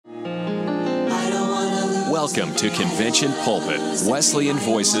Welcome to Convention Pulpit, Wesleyan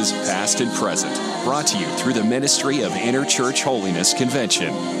Voices Past and Present, brought to you through the Ministry of Interchurch Holiness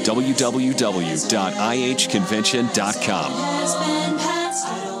Convention,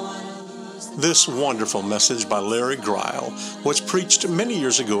 www.ihconvention.com. This wonderful message by Larry Grile was preached many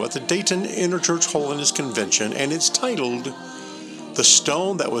years ago at the Dayton Interchurch Holiness Convention, and it's titled, "The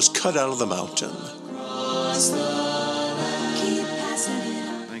Stone That Was Cut Out of the Mountain."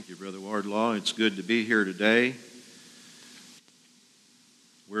 Thank you, Brother Wardlaw. It's good to be here today.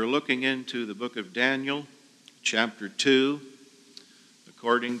 We're looking into the book of Daniel, chapter 2,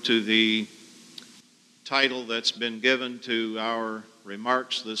 according to the title that's been given to our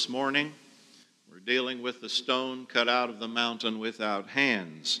remarks this morning. We're dealing with the stone cut out of the mountain without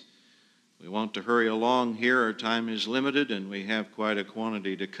hands. We want to hurry along here. Our time is limited and we have quite a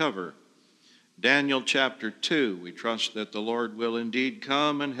quantity to cover. Daniel chapter 2, we trust that the Lord will indeed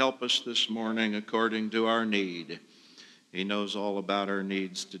come and help us this morning according to our need. He knows all about our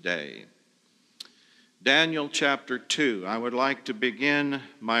needs today. Daniel chapter 2, I would like to begin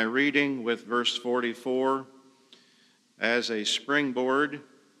my reading with verse 44 as a springboard.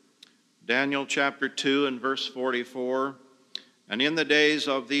 Daniel chapter 2 and verse 44, "And in the days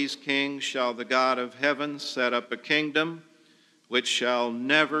of these kings shall the God of heaven set up a kingdom which shall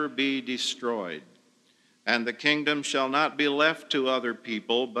never be destroyed. And the kingdom shall not be left to other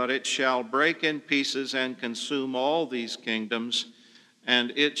people, but it shall break in pieces and consume all these kingdoms,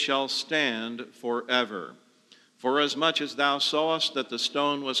 and it shall stand forever. Forasmuch as thou sawest that the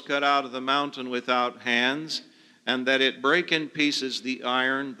stone was cut out of the mountain without hands, and that it brake in pieces the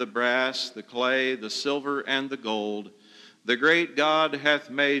iron, the brass, the clay, the silver, and the gold, the great God hath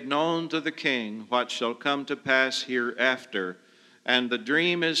made known to the king what shall come to pass hereafter, and the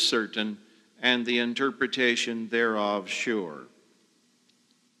dream is certain, and the interpretation thereof sure."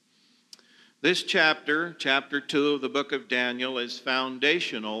 This chapter, chapter 2 of the book of Daniel, is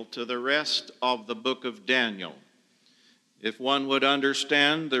foundational to the rest of the book of Daniel. If one would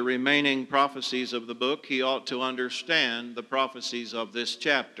understand the remaining prophecies of the book, he ought to understand the prophecies of this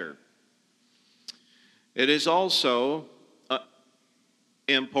chapter. It is also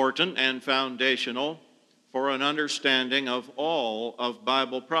important and foundational for an understanding of all of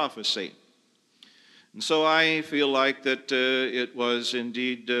Bible prophecy. And so I feel like that it was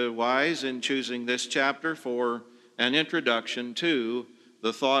indeed wise in choosing this chapter for an introduction to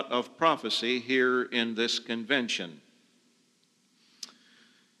the thought of prophecy here in this convention.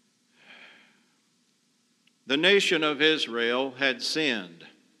 The nation of Israel had sinned.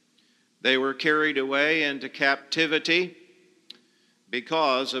 They were carried away into captivity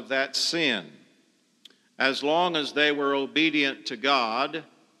because of that sin. As long as they were obedient to God,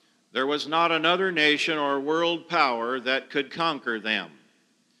 there was not another nation or world power that could conquer them.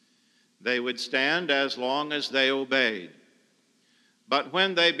 They would stand as long as they obeyed. But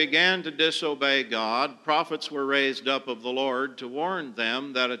when they began to disobey God, prophets were raised up of the Lord to warn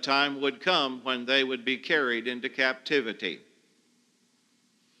them that a time would come when they would be carried into captivity.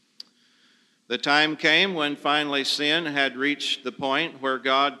 The time came when finally sin had reached the point where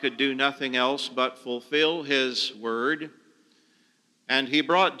God could do nothing else but fulfill His word, and He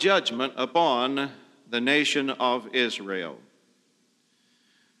brought judgment upon the nation of Israel.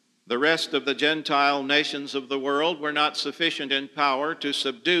 The rest of the Gentile nations of the world were not sufficient in power to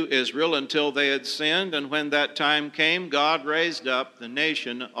subdue Israel until they had sinned, and when that time came, God raised up the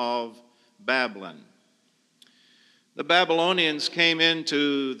nation of Babylon. The Babylonians came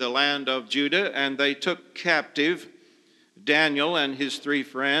into the land of Judah, and they took captive Daniel and his 3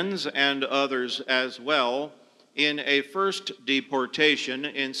 friends and others as well in a first deportation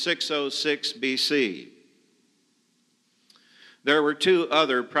in 606 BC. There were 2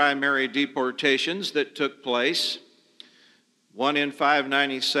 other primary deportations that took place. One in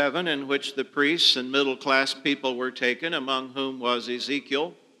 597, in which the priests and middle-class people were taken, among whom was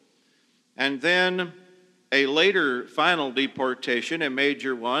Ezekiel. And then a later final deportation, a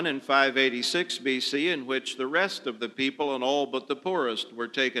major one, in 586 BC, in which the rest of the people and all but the poorest were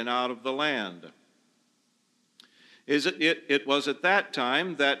taken out of the land. It was at that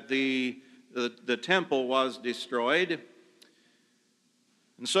time that the temple was destroyed.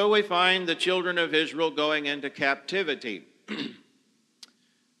 And so we find the children of Israel going into captivity.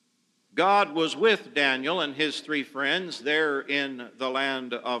 God was with Daniel and his 3 friends there in the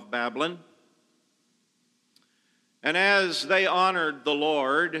land of Babylon. And as they honored the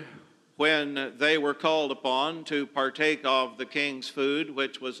Lord when they were called upon to partake of the king's food,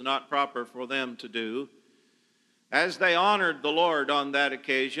 which was not proper for them to do, as they honored the Lord on that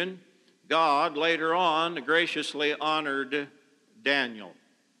occasion, God later on graciously honored Daniel.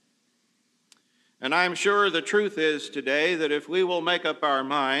 And I'm sure the truth is today that if we will make up our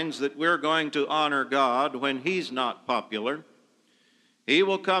minds that we're going to honor God when He's not popular, He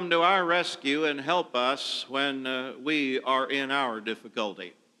will come to our rescue and help us when we are in our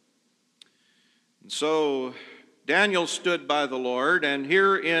difficulty. And so Daniel stood by the Lord, and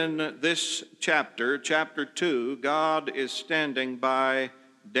here in this chapter, chapter 2, God is standing by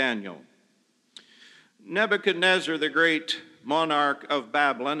Daniel. Nebuchadnezzar, the great monarch of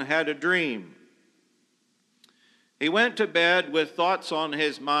Babylon, had a dream. He went to bed with thoughts on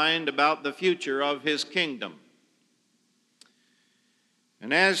his mind about the future of his kingdom.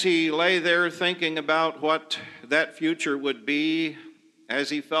 And as he lay there thinking about what that future would be,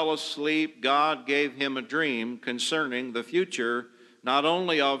 as he fell asleep, God gave him a dream concerning the future, not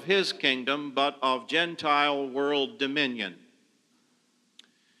only of his kingdom, but of Gentile world dominion.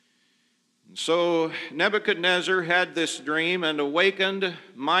 And so Nebuchadnezzar had this dream and awakened,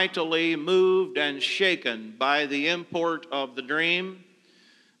 mightily moved and shaken by the import of the dream.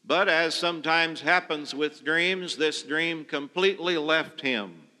 But as sometimes happens with dreams, this dream completely left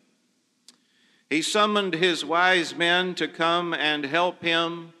him. He summoned his wise men to come and help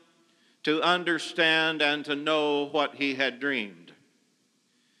him to understand and to know what he had dreamed.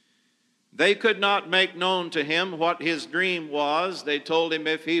 They could not make known to him what his dream was. They told him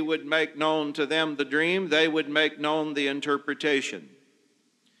if he would make known to them the dream, they would make known the interpretation.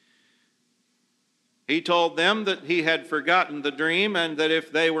 He told them that he had forgotten the dream and that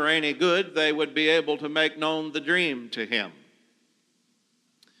if they were any good, they would be able to make known the dream to him.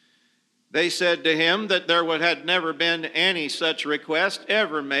 They said to him that there had never been any such request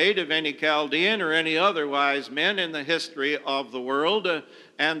ever made of any Chaldean or any other wise men in the history of the world,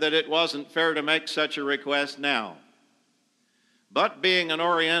 and that it wasn't fair to make such a request now. But being an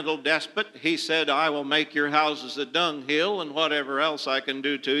Oriental despot, he said, I will make your houses a dunghill and whatever else I can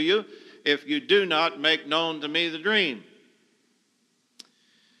do to you if you do not make known to me the dream.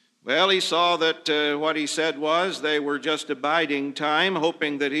 Well, he saw that what he said was they were just abiding time,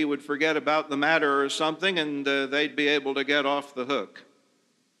 hoping that he would forget about the matter or something, and they'd be able to get off the hook.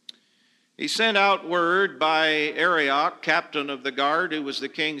 He sent out word by Arioch, captain of the guard, who was the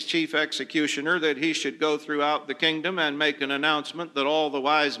king's chief executioner, that he should go throughout the kingdom and make an announcement that all the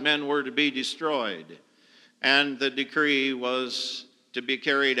wise men were to be destroyed. And the decree was to be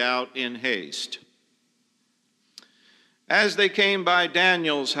carried out in haste. As they came by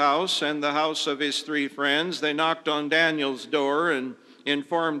Daniel's house and the house of his three friends, they knocked on Daniel's door and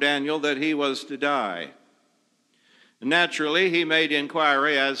informed Daniel that he was to die. Naturally, he made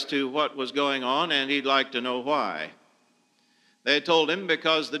inquiry as to what was going on, and he'd like to know why. They told him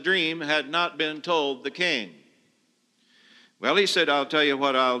because the dream had not been told the king. Well, he said, I'll tell you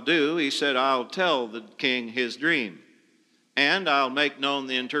what I'll do. He said, I'll tell the king his dream, and I'll make known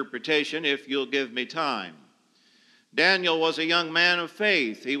the interpretation if you'll give me time. Daniel was a young man of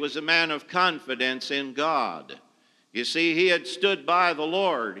faith. He was a man of confidence in God. You see, he had stood by the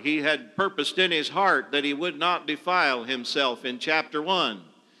Lord. He had purposed in his heart that he would not defile himself in chapter 1.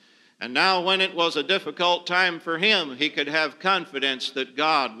 And now when it was a difficult time for him, he could have confidence that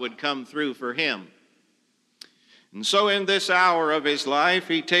God would come through for him. And so in this hour of his life,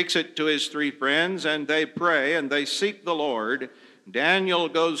 he takes it to his three friends, and they pray and they seek the Lord. Daniel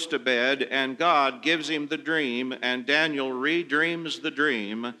goes to bed, and God gives him the dream, and Daniel redreams the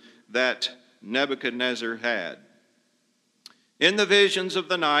dream that Nebuchadnezzar had. In the visions of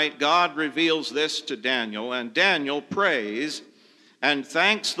the night, God reveals this to Daniel, and Daniel prays and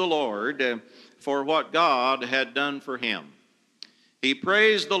thanks the Lord for what God had done for him. He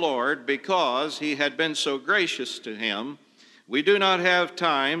praised the Lord because he had been so gracious to him. We do not have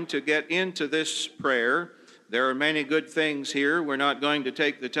time to get into this prayer. There are many good things here. We're not going to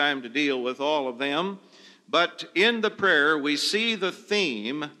take the time to deal with all of them. But in the prayer, we see the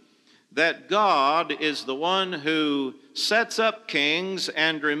theme that God is the one who sets up kings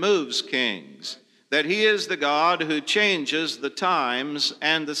and removes kings, that he is the God who changes the times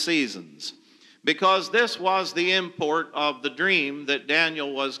and the seasons, because this was the import of the dream that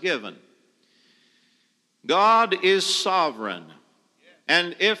Daniel was given. God is sovereign.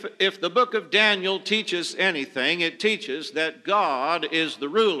 And if the book of Daniel teaches anything, it teaches that God is the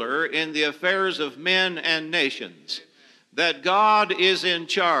ruler in the affairs of men and nations, that God is in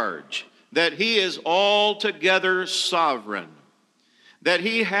charge, that he is altogether sovereign, that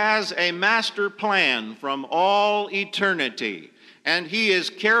he has a master plan from all eternity, and he is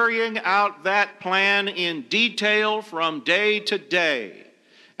carrying out that plan in detail from day to day.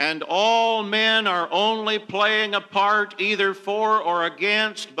 And all men are only playing a part either for or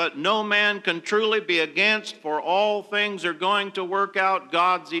against, but no man can truly be against, for all things are going to work out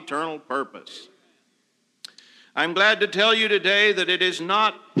God's eternal purpose. I'm glad to tell you today that it is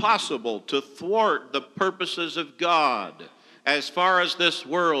not possible to thwart the purposes of God as far as this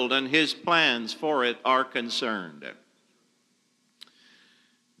world and his plans for it are concerned.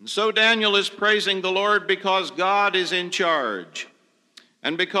 And so Daniel is praising the Lord because God is in charge,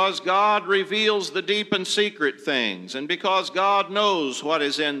 and because God reveals the deep and secret things, and because God knows what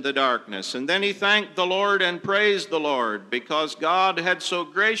is in the darkness. And then he thanked the Lord and praised the Lord because God had so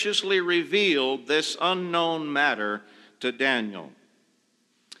graciously revealed this unknown matter to Daniel.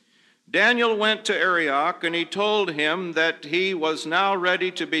 Daniel went to Arioch, and he told him that he was now ready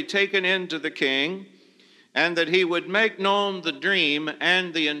to be taken into the king, and that he would make known the dream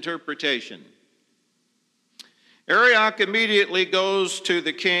and the interpretation. Arioch immediately goes to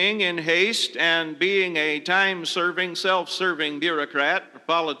the king in haste, and being a time-serving, self-serving bureaucrat,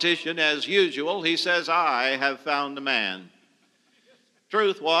 politician as usual, he says, "I have found a man."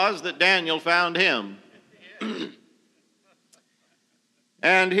 Truth was that Daniel found him.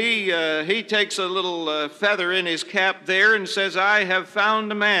 And he takes a little feather in his cap there and says, "I have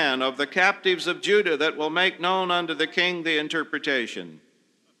found a man of the captives of Judah that will make known unto the king the interpretation."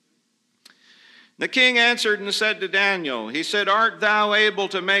 The king answered and said to Daniel, he said, "Art thou able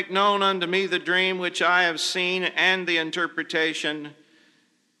to make known unto me the dream which I have seen and the interpretation?"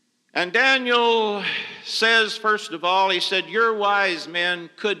 And Daniel says, first of all, he said, "Your wise men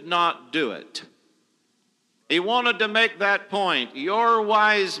could not do it." He wanted to make that point. Your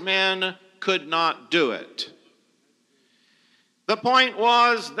wise men could not do it. The point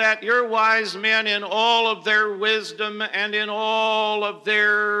was that your wise men, in all of their wisdom and in all of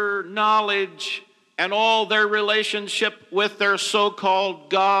their knowledge and all their relationship with their so-called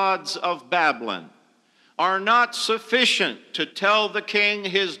gods of Babylon, are not sufficient to tell the king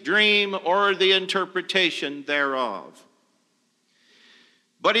his dream or the interpretation thereof.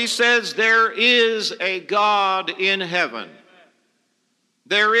 But he says there is a God in heaven.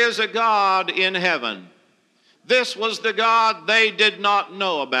 There is a God in heaven. This was the God they did not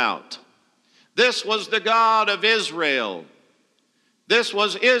know about. This was the God of Israel. This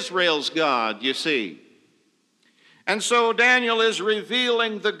was Israel's God, you see. And so Daniel is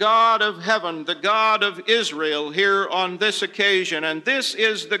revealing the God of heaven, the God of Israel here on this occasion. And this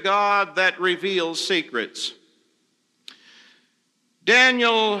is the God that reveals secrets.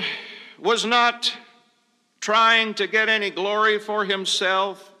 Daniel was not trying to get any glory for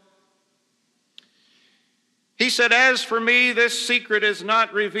himself. He said, "As for me, this secret is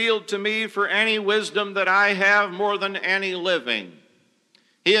not revealed to me for any wisdom that I have more than any living."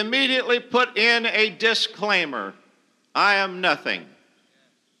 He immediately put in a disclaimer. I am nothing.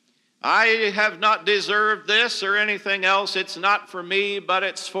 I have not deserved this or anything else. It's not for me, but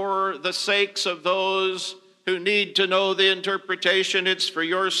it's for the sakes of those who need to know the interpretation. It's for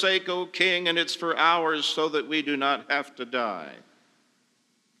your sake, O king, and it's for ours, so that we do not have to die.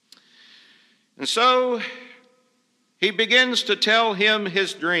 And so he begins to tell him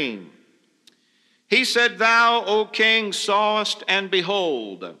his dream. He said, "Thou, O king, sawest, and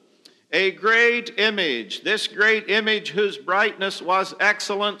behold, a great image. This great image, whose brightness was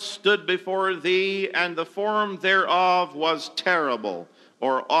excellent, stood before thee, and the form thereof was terrible,"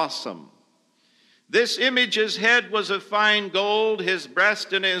 or awesome. "This image's head was of fine gold, his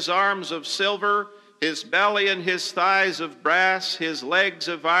breast and his arms of silver, his belly and his thighs of brass, his legs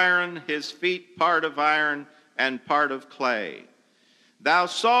of iron, his feet part of iron and part of clay. Thou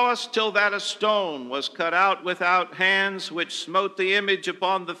sawest till that a stone was cut out without hands, which smote the image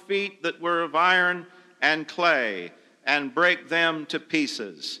upon the feet that were of iron and clay, and brake them to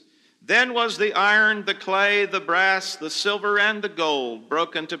pieces. Then was the iron, the clay, the brass, the silver, and the gold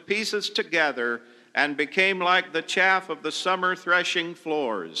broken to pieces together, and became like the chaff of the summer threshing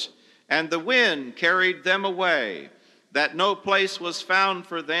floors. And the wind carried them away, that no place was found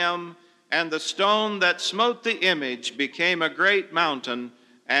for them. And the stone that smote the image became a great mountain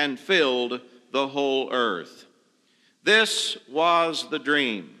and filled the whole earth." This was the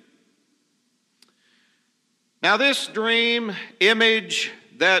dream. Now this dream image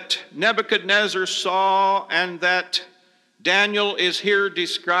that Nebuchadnezzar saw and that Daniel is here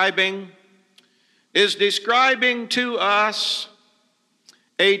describing is describing to us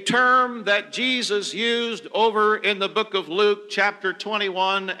a term that Jesus used over in the book of Luke, chapter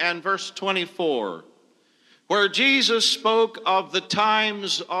 21 and verse 24, where Jesus spoke of the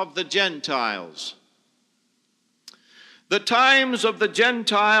times of the Gentiles. The times of the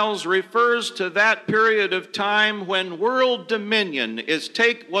Gentiles refers to that period of time when world dominion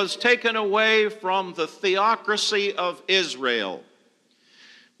was taken away from the theocracy of Israel.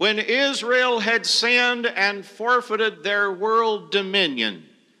 When Israel had sinned and forfeited their world dominion,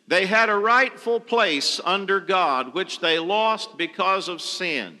 They had a rightful place under God, which they lost because of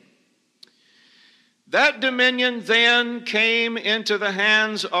sin. That dominion then came into the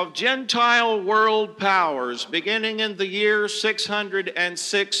hands of Gentile world powers beginning in the year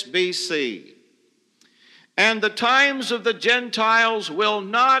 606 BC. And the times of the Gentiles will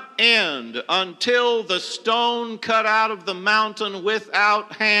not end until the stone cut out of the mountain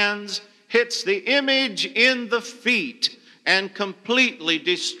without hands hits the image in the feet and completely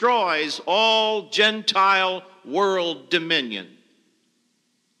destroys all Gentile world dominion.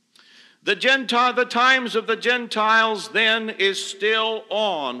 The times of the Gentiles then is still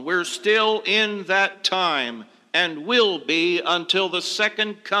on. We're still in that time and will be until the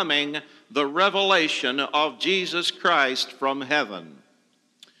second coming, the revelation of Jesus Christ from heaven.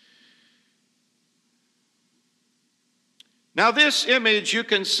 Now this image you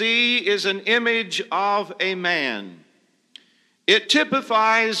can see is an image of a man. It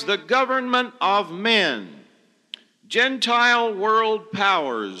typifies the government of men, Gentile world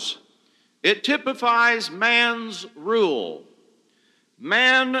powers. It typifies man's rule.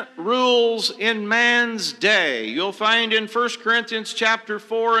 Man rules in man's day. You'll find in 1 Corinthians chapter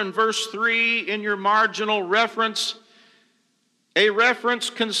 4 and verse 3 in your marginal reference, a reference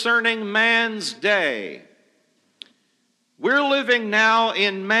concerning man's day. We're living now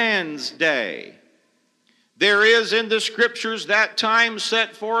in man's day. There is in the scriptures that time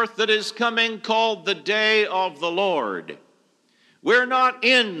set forth that is coming called the day of the Lord. We're not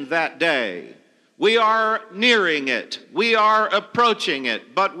in that day. We are nearing it. We are approaching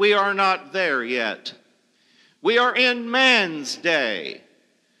it, but we are not there yet. We are in man's day.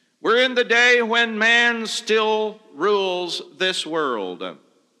 We're in the day when man still rules this world.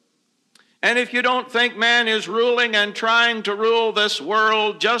 And if you don't think man is ruling and trying to rule this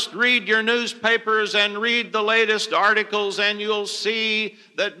world, just read your newspapers and read the latest articles and you'll see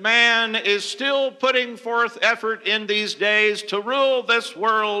that man is still putting forth effort in these days to rule this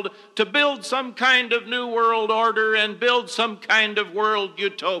world, to build some kind of new world order and build some kind of world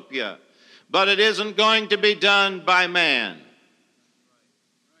utopia. But it isn't going to be done by man.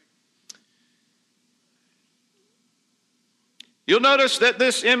 You'll notice that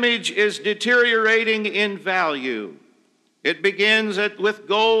this image is deteriorating in value. It begins with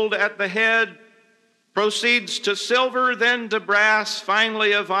gold at the head, proceeds to silver, then to brass,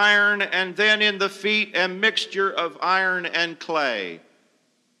 finally of iron, and then in the feet a mixture of iron and clay.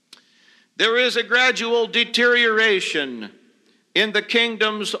 There is a gradual deterioration in the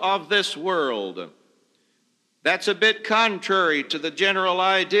kingdoms of this world. That's a bit contrary to the general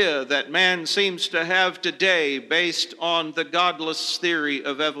idea that man seems to have today based on the godless theory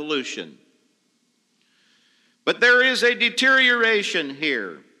of evolution. But there is a deterioration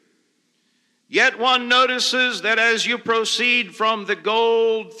here. Yet one notices that as you proceed from the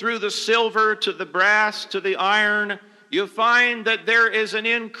gold through the silver to the brass to the iron, you find that there is an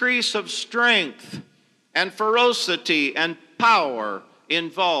increase of strength and ferocity and power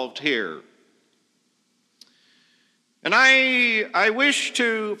involved here. And I wish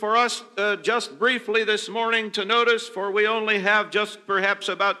for us just briefly this morning to notice, for we only have just perhaps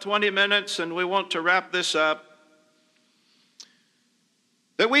about 20 minutes and we want to wrap this up,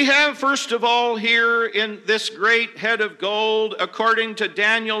 that we have first of all here in this great head of gold, according to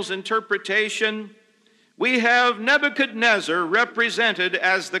Daniel's interpretation, we have Nebuchadnezzar represented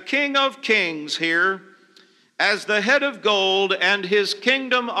as the King of Kings here, as the head of gold, and his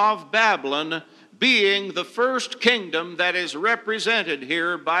kingdom of Babylon being the first kingdom that is represented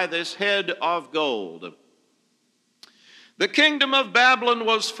here by this head of gold. The kingdom of Babylon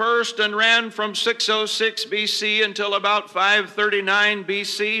was first and ran from 606 BC until about 539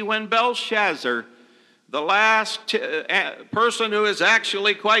 BC when Belshazzar, the last person who is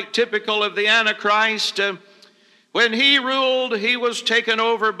actually quite typical of the Antichrist, when he ruled, he was taken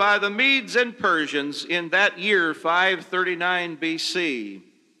over by the Medes and Persians in that year, 539 BC.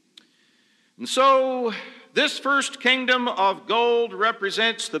 And so this first kingdom of gold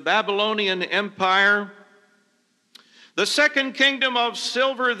represents the Babylonian Empire. The second kingdom of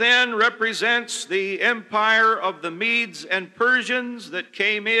silver then represents the empire of the Medes and Persians that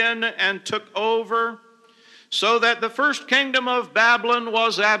came in and took over, so that the first kingdom of Babylon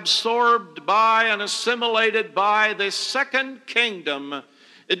was absorbed by and assimilated by the second kingdom.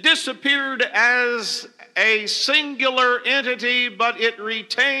 It disappeared as a singular entity, but it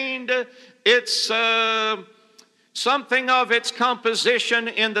retained its something of its composition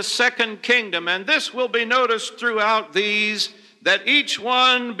in the second kingdom. And this will be noticed throughout these, that each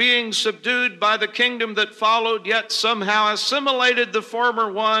one being subdued by the kingdom that followed, yet somehow assimilated the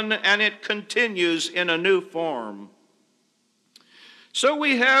former one, and it continues in a new form. So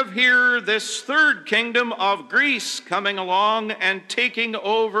we have here this third kingdom of Greece coming along and taking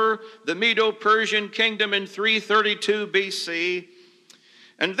over the Medo-Persian kingdom in 332 BC.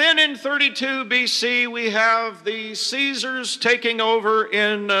 And then in 32 BC, we have the Caesars taking over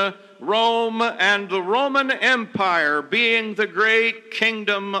in Rome, and the Roman Empire being the great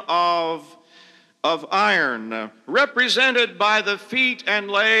kingdom of iron, represented by the feet and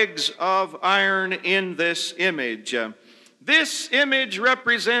legs of iron in this image. This image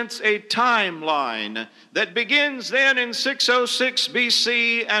represents a timeline that begins then in 606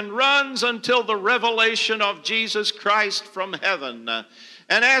 BC and runs until the revelation of Jesus Christ from heaven.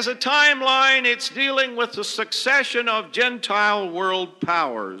 And as a timeline, it's dealing with the succession of Gentile world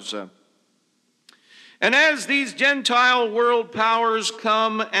powers. And as these Gentile world powers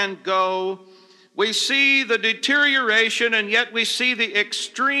come and go, we see the deterioration, and yet we see the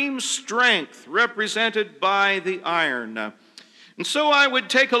extreme strength represented by the iron. And so I would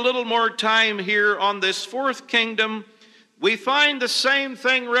take a little more time here on this fourth kingdom. We find the same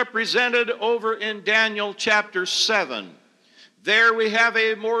thing represented over in Daniel chapter 7. There we have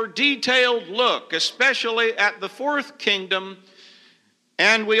a more detailed look, especially at the fourth kingdom,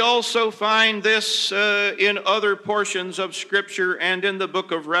 and we also find this in other portions of Scripture and in the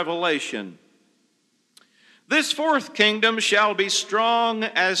book of Revelation. This fourth kingdom shall be strong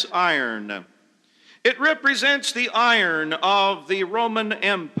as iron. It represents the iron of the Roman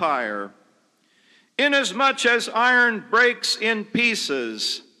Empire. Inasmuch as iron breaks in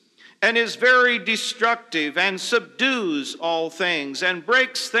pieces and is very destructive and subdues all things and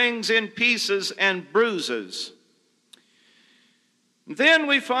breaks things in pieces and bruises. Then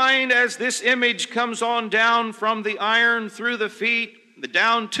we find as this image comes on down from the iron through the feet,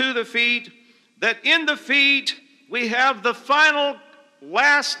 down to the feet, that in the feet we have the final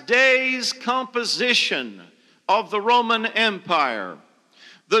last days composition of the Roman Empire.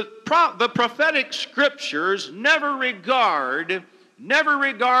 The prophetic scriptures never regard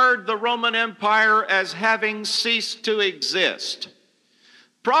the Roman Empire as having ceased to exist.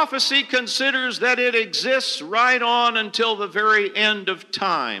 Prophecy considers that it exists right on until the very end of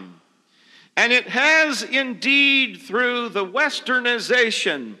time. And it has indeed, through the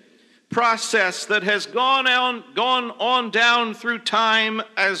westernization process that has gone on down through time,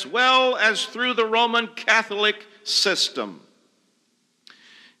 as well as through the Roman Catholic system.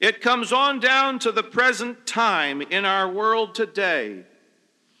 It comes on down to the present time in our world today.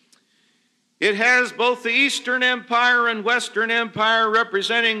 It has both the Eastern Empire and Western Empire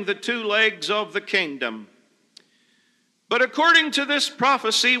representing the two legs of the kingdom. But according to this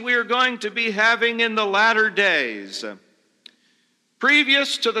prophecy, we are going to be having in the latter days,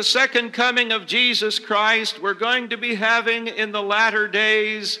 previous to the second coming of Jesus Christ, we're going to be having in the latter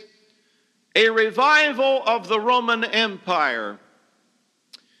days a revival of the Roman Empire.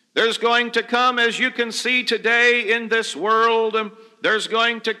 There's going to come, as you can see today in this world, there's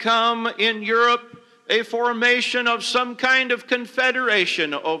going to come in Europe a formation of some kind of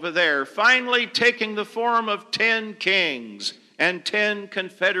confederation over there, finally taking the form of 10 kings and 10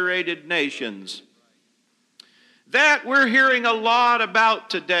 confederated nations. That we're hearing a lot about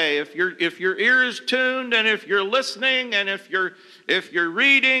today. If your ear is tuned and if you're listening and if you're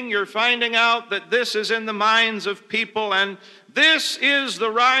reading, you're finding out that this is in the minds of people, and this is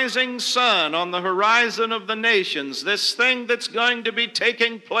the rising sun on the horizon of the nations, this thing that's going to be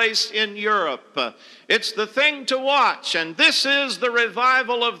taking place in Europe. It's the thing to watch, and this is the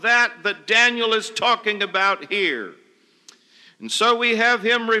revival of that Daniel is talking about here. And so we have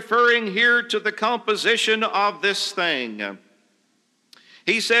him referring here to the composition of this thing.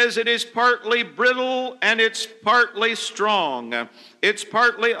 He says it is partly brittle and it's partly strong. It's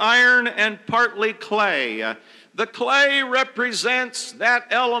partly iron and partly clay. The clay represents that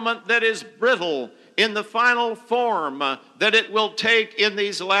element that is brittle in the final form that it will take in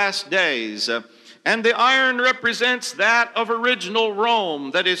these last days. And the iron represents that of original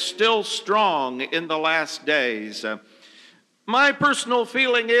Rome that is still strong in the last days. My personal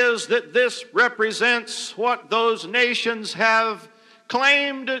feeling is that this represents what those nations have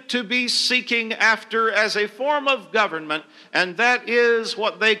claimed to be seeking after as a form of government, and that is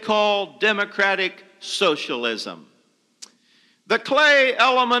what they call democratic socialism. The clay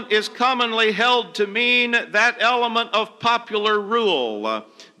element is commonly held to mean that element of popular rule,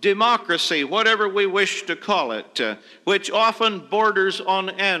 democracy, whatever we wish to call it, which often borders on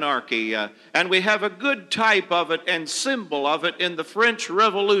anarchy. And we have a good type of it and symbol of it in the French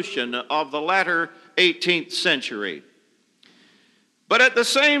Revolution of the latter 18th century. But at the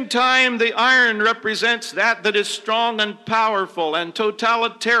same time, the iron represents that is strong and powerful and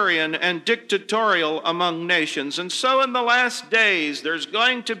totalitarian and dictatorial among nations. And so in the last days, there's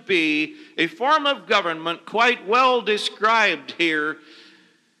going to be a form of government quite well described here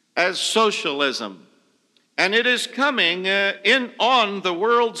as socialism. And it is coming on the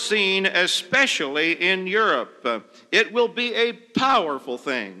world scene, especially in Europe. It will be a powerful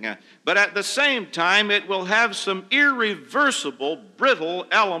thing, but at the same time, it will have some irreversible, brittle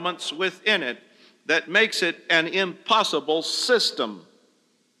elements within it that makes it an impossible system.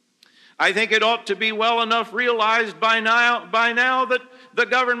 I think it ought to be well enough realized by now that the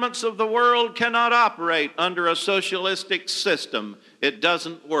governments of the world cannot operate under a socialistic system. It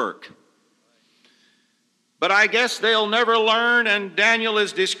doesn't work. But I guess they'll never learn, and Daniel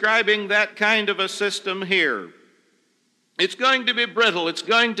is describing that kind of a system here. It's going to be brittle. It's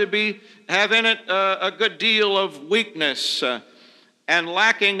going to have in it a good deal of weakness and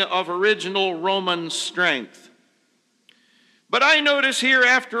lacking of original Roman strength. But I notice here,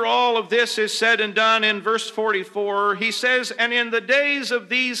 after all of this is said and done, in verse 44, he says, "And in the days of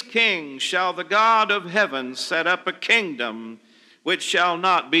these kings shall the God of heaven set up a kingdom which shall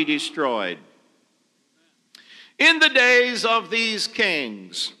not be destroyed." In the days of these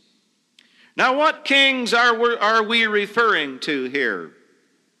kings. Now, what kings are we referring to here?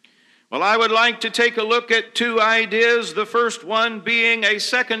 Well, I would like to take a look at two ideas, the first one being a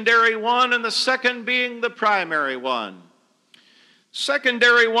secondary one and the second being the primary one.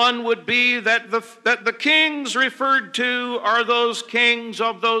 Secondary one would be that the kings referred to are those kings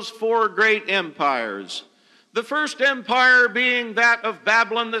of those four great empires. The first empire being that of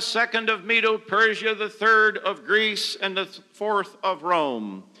Babylon, the second of Medo-Persia, the third of Greece, and the fourth of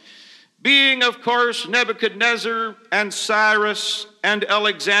Rome. Being, of course, Nebuchadnezzar and Cyrus and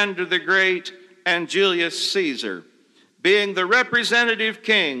Alexander the Great and Julius Caesar, being the representative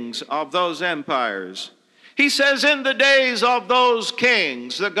kings of those empires. He says, in the days of those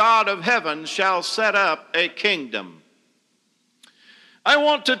kings, the God of heaven shall set up a kingdom. I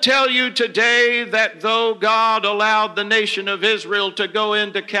want to tell you today that though God allowed the nation of Israel to go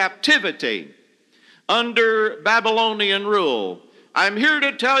into captivity under Babylonian rule, I'm here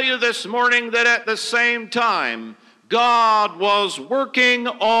to tell you this morning that at the same time, God was working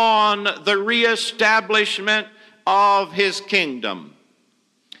on the reestablishment of his kingdom.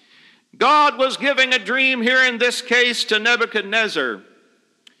 God was giving a dream here in this case to Nebuchadnezzar.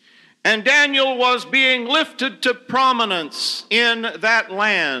 And Daniel was being lifted to prominence in that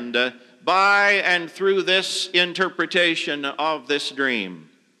land by and through this interpretation of this dream.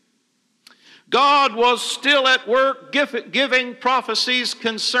 God was still at work giving prophecies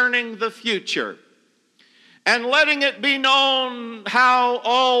concerning the future and letting it be known how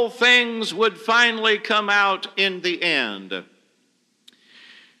all things would finally come out in the end.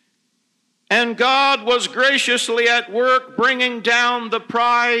 And God was graciously at work bringing down the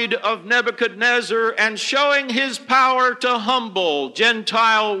pride of Nebuchadnezzar and showing his power to humble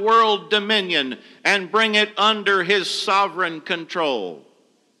Gentile world dominion and bring it under his sovereign control.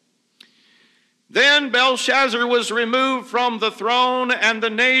 Then Belshazzar was removed from the throne, and the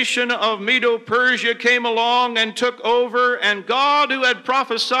nation of Medo-Persia came along and took over, and God, who had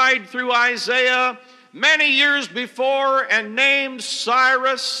prophesied through Isaiah many years before and named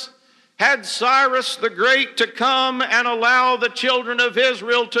Cyrus, had Cyrus the Great to come and allow the children of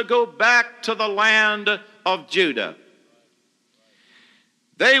Israel to go back to the land of Judah.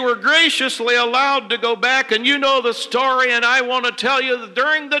 They were graciously allowed to go back, and you know the story, and I want to tell you that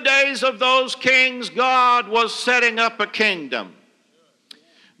during the days of those kings, God was setting up a kingdom.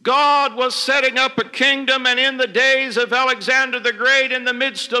 God was setting up a kingdom, and in the days of Alexander the Great, in the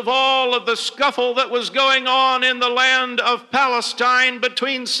midst of all of the scuffle that was going on in the land of Palestine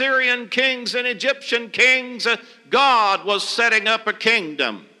between Syrian kings and Egyptian kings, God was setting up a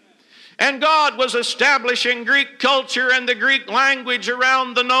kingdom. And God was establishing Greek culture and the Greek language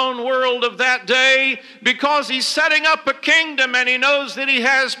around the known world of that day because he's setting up a kingdom, and he knows that he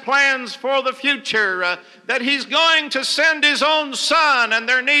has plans for the future, that he's going to send his own son, and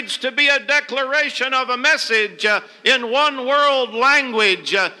there needs to be a declaration of a message in one world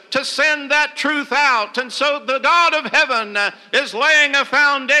language to send that truth out. And so the God of heaven is laying a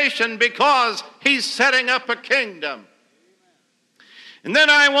foundation because he's setting up a kingdom. And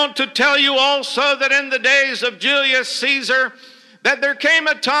then I want to tell you also that in the days of Julius Caesar, that there came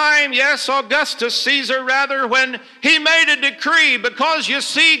a time, yes, Augustus Caesar rather, when he made a decree, because you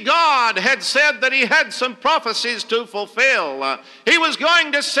see God had said that he had some prophecies to fulfill. He was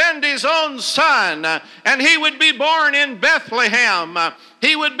going to send his own son, and he would be born in Bethlehem.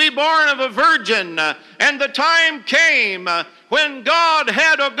 He would be born of a virgin. And the time came when God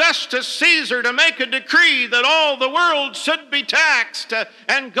had Augustus Caesar to make a decree that all the world should be taxed.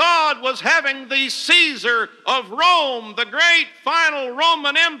 And God was having the Caesar of Rome, the great final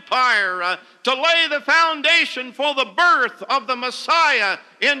Roman Empire, to lay the foundation for the birth of the Messiah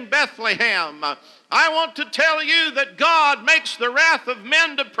in Bethlehem. I want to tell you that God makes the wrath of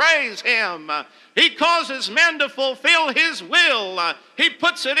men to praise Him. He causes men to fulfill His will. He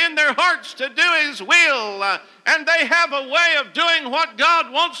puts it in their hearts to do His will. And they have a way of doing what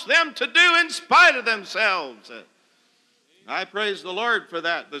God wants them to do in spite of themselves. I praise the Lord for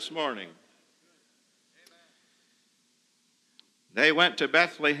that this morning. They went to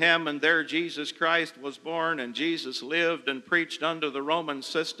Bethlehem, and there Jesus Christ was born, and Jesus lived and preached under the Roman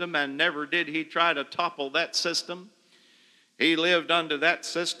system, and never did He try to topple that system. He lived under that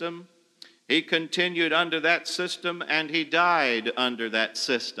system. He continued under that system, and He died under that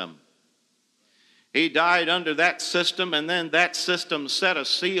system. He died under that system, and then that system set a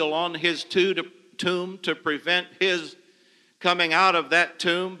seal on His tomb to prevent His coming out of that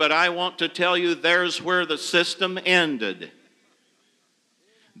tomb. But I want to tell you, there's where the system ended.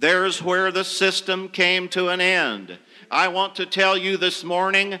 There's where the system came to an end. I want to tell you this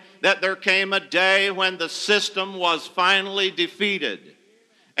morning that there came a day when the system was finally defeated.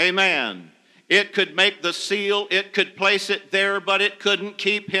 Amen. It could make the seal, it could place it there, but it couldn't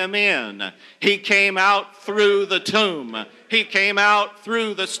keep Him in. He came out through the tomb. He came out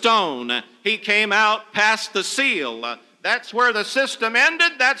through the stone. He came out past the seal. That's where the system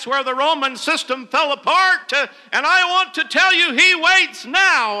ended. That's where the Roman system fell apart. And I want to tell you, He waits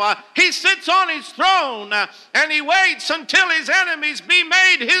now. He sits on His throne, and He waits until His enemies be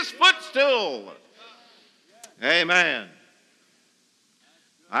made His footstool. Amen.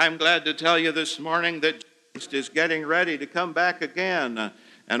 I'm glad to tell you this morning that Jesus is getting ready to come back again.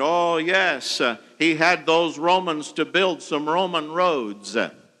 And oh yes, He had those Romans to build some Roman roads.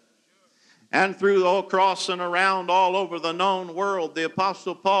 And through all crossing around all over the known world, the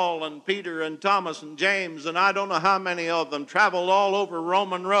Apostle Paul and Peter and Thomas and James, and I don't know how many of them, traveled all over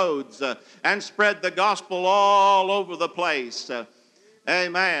Roman roads and spread the gospel all over the place.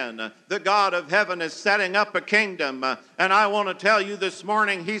 Amen. The God of heaven is setting up a kingdom. And I want to tell you this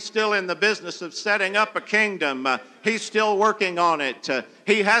morning, He's still in the business of setting up a kingdom. He's still working on it.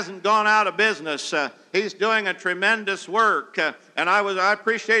 He hasn't gone out of business. He's doing a tremendous work. And I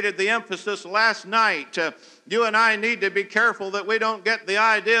appreciated the emphasis last night. You and I need to be careful that we don't get the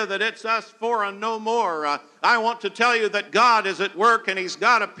idea that it's us four and no more. I want to tell you that God is at work, and He's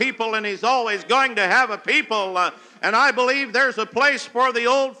got a people, and He's always going to have a people. And I believe there's a place for the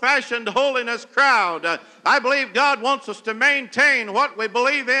old-fashioned holiness crowd. I believe God wants us to maintain what we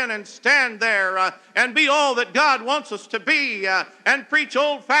believe in and stand there and be all that God wants us to be and preach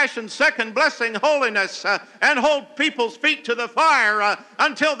old-fashioned second blessing holiness and hold people's feet to the fire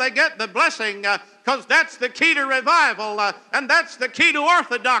until they get the blessing, because that's the key to revival, and that's the key to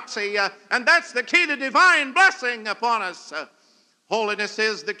orthodoxy, and that's the key to divine blessing upon us. Holiness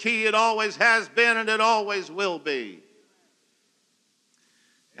is the key. It always has been, and it always will be.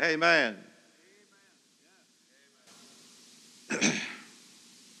 Amen.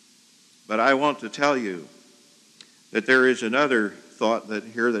 But I want to tell you that there is another thought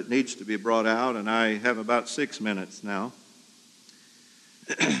that needs to be brought out, and I have about 6 minutes now.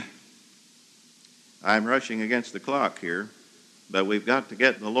 I'm rushing against the clock here, but we've got to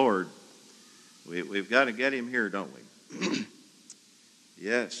get the Lord. We've got to get Him here, don't we?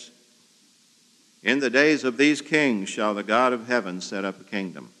 Yes. In the days of these kings shall the God of heaven set up a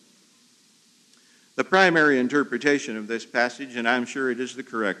kingdom. The primary interpretation of this passage, and I'm sure it is the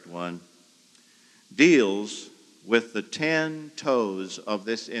correct one, deals with the 10 toes of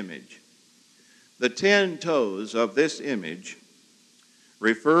this image. The 10 toes of this image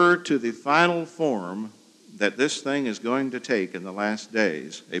refer to the final form that this thing is going to take in the last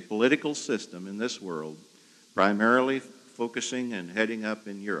days, a political system in this world, primarily focusing and heading up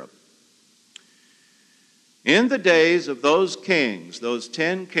in Europe. In the days of those kings, those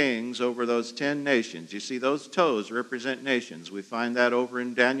 10 kings over those 10 nations, you see those toes represent nations. We find that over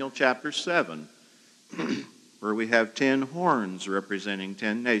in Daniel chapter 7, where we have 10 horns representing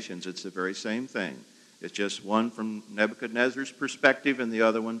 10 nations. It's the very same thing. It's just one from Nebuchadnezzar's perspective and the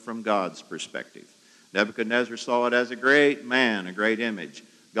other one from God's perspective. Nebuchadnezzar saw it as a great man, a great image.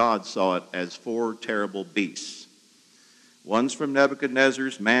 God saw it as 4 terrible beasts. One's from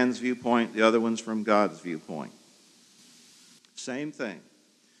Nebuchadnezzar's, man's viewpoint. The other one's from God's viewpoint. Same thing.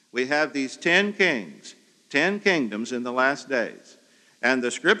 We have these 10 kings, 10 kingdoms in the last days. And the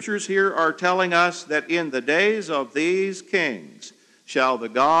scriptures here are telling us that in the days of these kings shall the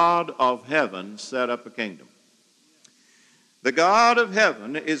God of heaven set up a kingdom. The God of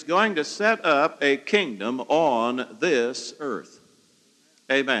heaven is going to set up a kingdom on this earth.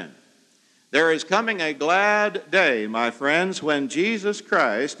 Amen. There is coming a glad day, my friends, when Jesus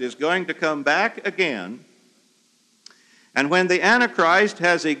Christ is going to come back again, and when the Antichrist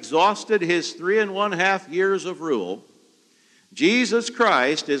has exhausted his 3.5 years of rule, Jesus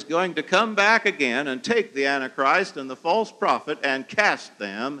Christ is going to come back again and take the Antichrist and the false prophet and cast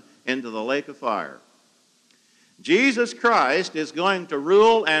them into the lake of fire. Jesus Christ is going to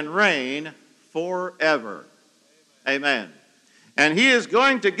rule and reign forever. Amen. And he is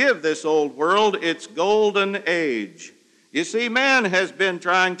going to give this old world its golden age. You see, man has been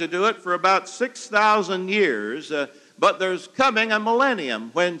trying to do it for about 6,000 years, but there's coming a millennium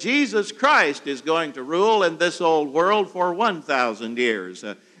when Jesus Christ is going to rule in this old world for 1,000 years.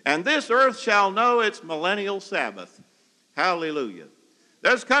 And this earth shall know its millennial Sabbath. Hallelujah.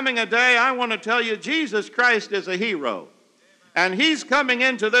 There's coming a day, I want to tell you, Jesus Christ is a hero. And he's coming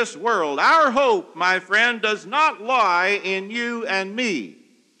into this world. Our hope, my friend, does not lie in you and me.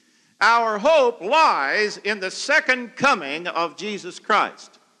 Our hope lies in the second coming of Jesus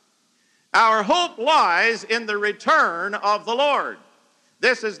Christ. Our hope lies in the return of the Lord.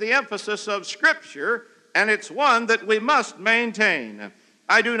 This is the emphasis of Scripture, and it's one that we must maintain.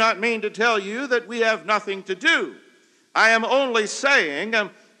 I do not mean to tell you that we have nothing to do. I am only saying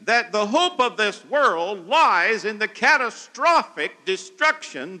that the hope of this world lies in the catastrophic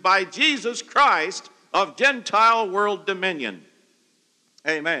destruction by Jesus Christ of Gentile world dominion.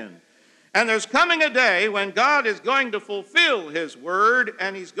 Amen. And there's coming a day when God is going to fulfill his word,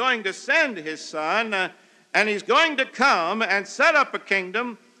 and he's going to send his Son, and he's going to come and set up a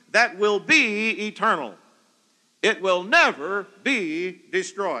kingdom that will be eternal. It will never be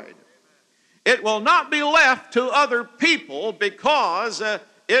destroyed. It will not be left to other people because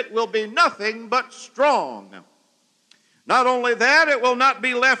it will be nothing but strong. Not only that, it will not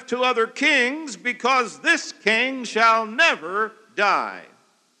be left to other kings because this king shall never die.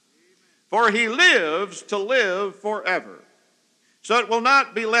 For he lives to live forever. So it will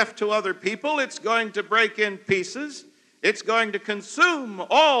not be left to other people. It's going to break in pieces. It's going to consume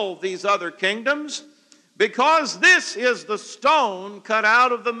all these other kingdoms because this is the stone cut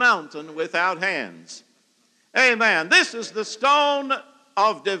out of the mountain without hands. Amen. This is the stone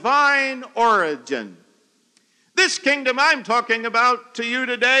of divine origin. This kingdom I'm talking about to you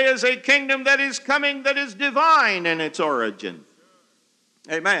today is a kingdom that is coming that is divine in its origin.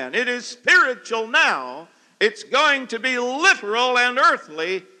 Amen. It is spiritual now. It's going to be literal and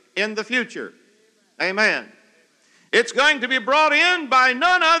earthly in the future. Amen. It's going to be brought in by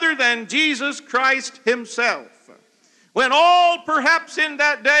none other than Jesus Christ himself. When all perhaps in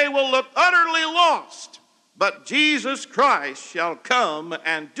that day will look utterly lost, but Jesus Christ shall come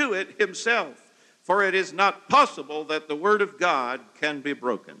and do it himself. For it is not possible that the word of God can be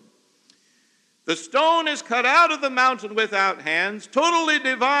broken. The stone is cut out of the mountain without hands, totally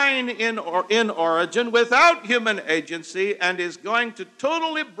divine in origin, without human agency, and is going to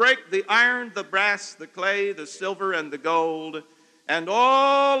totally break the iron, the brass, the clay, the silver, and the gold, and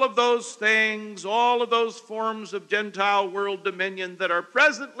all of those things, all of those forms of Gentile world dominion that are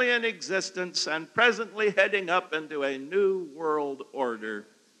presently in existence and presently heading up into a new world order.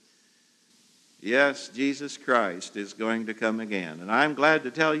 Yes, Jesus Christ is going to come again, and I'm glad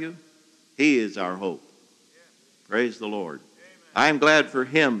to tell you, he is our hope. Praise the Lord. I'm glad for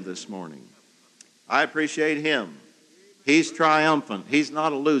him this morning. I appreciate him. He's triumphant. He's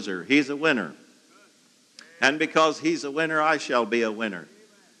not a loser. He's a winner. And because he's a winner, I shall be a winner.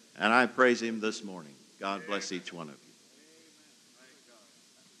 And I praise him this morning. God bless each one of you.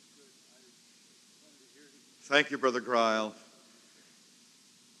 Thank you, Brother Grile.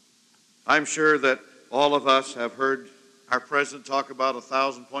 I'm sure that all of us have heard our president talk about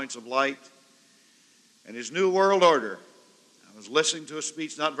 1,000 points of light and his new world order. I was listening to a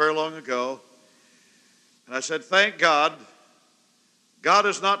speech not very long ago, and I said, thank God, God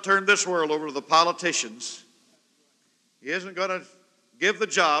has not turned this world over to the politicians. He isn't going to give the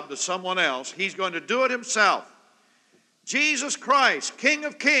job to someone else. He's going to do it himself. Jesus Christ, King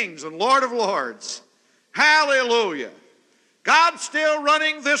of Kings and Lord of Lords. Hallelujah. God's still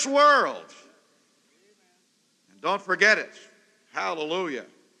running this world. Don't forget it. Hallelujah.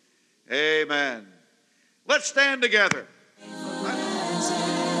 Amen. Let's stand together.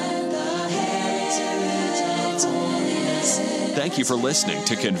 Thank you for listening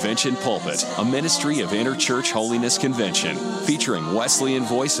to Convention Pulpit, a ministry of Interchurch Holiness Convention, featuring Wesleyan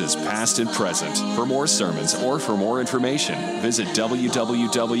voices past and present. For more sermons or for more information, visit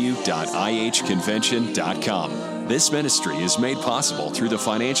www.ihconvention.com. This ministry is made possible through the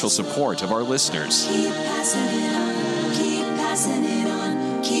financial support of our listeners. Keep passing it on, keep passing it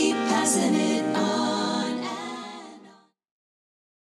on, keep passing it on.